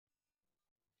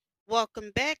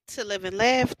Welcome back to Live and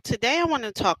Laugh. Today I want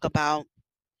to talk about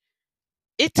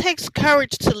it takes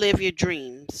courage to live your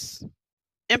dreams.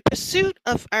 In pursuit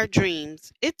of our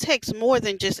dreams, it takes more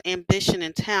than just ambition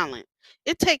and talent.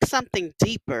 It takes something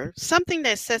deeper, something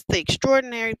that sets the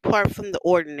extraordinary apart from the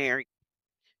ordinary.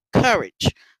 Courage.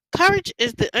 Courage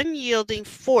is the unyielding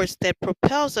force that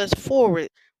propels us forward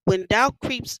when doubt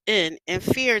creeps in and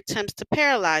fear attempts to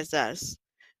paralyze us.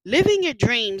 Living your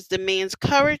dreams demands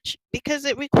courage because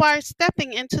it requires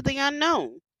stepping into the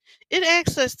unknown. It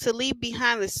asks us to leave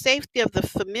behind the safety of the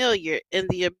familiar and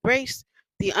embrace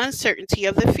the uncertainty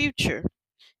of the future.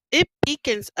 It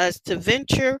beckons us to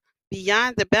venture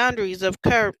beyond the boundaries of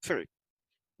comfort,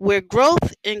 where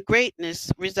growth and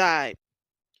greatness reside.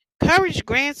 Courage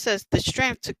grants us the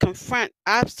strength to confront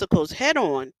obstacles head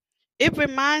on. It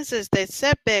reminds us that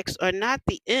setbacks are not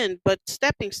the end but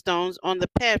stepping stones on the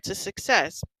path to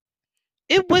success.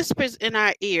 It whispers in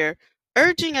our ear,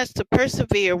 urging us to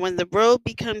persevere when the road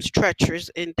becomes treacherous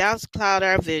and doubts cloud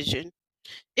our vision.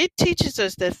 It teaches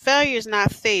us that failure is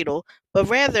not fatal, but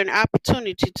rather an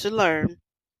opportunity to learn,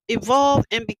 evolve,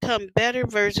 and become better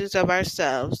versions of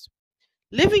ourselves.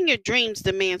 Living your dreams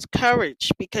demands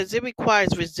courage because it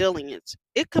requires resilience.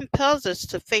 It compels us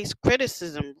to face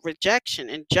criticism, rejection,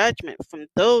 and judgment from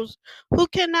those who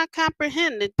cannot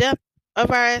comprehend the depth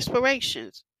of our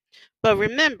aspirations. But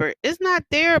remember, it's not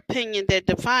their opinion that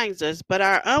defines us, but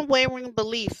our unwavering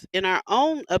belief in our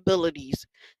own abilities.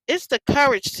 It's the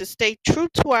courage to stay true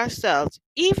to ourselves,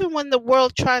 even when the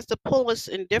world tries to pull us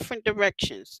in different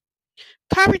directions.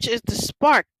 Courage is the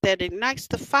spark that ignites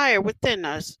the fire within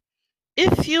us.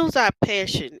 It fuels our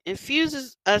passion,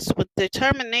 infuses us with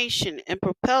determination, and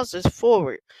propels us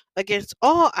forward against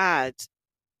all odds.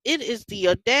 It is the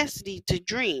audacity to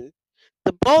dream,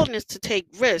 the boldness to take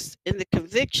risks, and the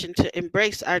conviction to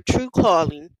embrace our true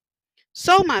calling.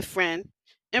 So, my friend,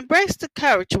 embrace the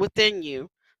courage within you.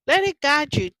 Let it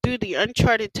guide you through the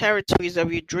uncharted territories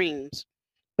of your dreams.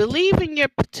 Believe in your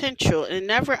potential and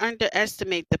never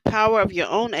underestimate the power of your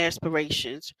own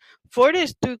aspirations, for it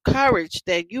is through courage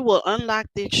that you will unlock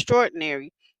the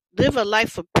extraordinary, live a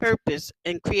life of purpose,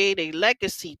 and create a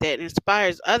legacy that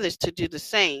inspires others to do the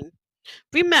same.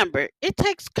 Remember, it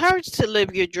takes courage to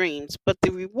live your dreams, but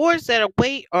the rewards that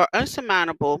await are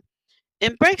unsurmountable.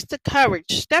 Embrace the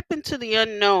courage, step into the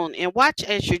unknown, and watch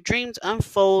as your dreams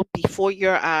unfold before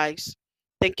your eyes.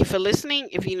 Thank you for listening.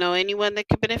 If you know anyone that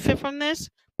could benefit from this,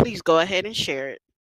 please go ahead and share it.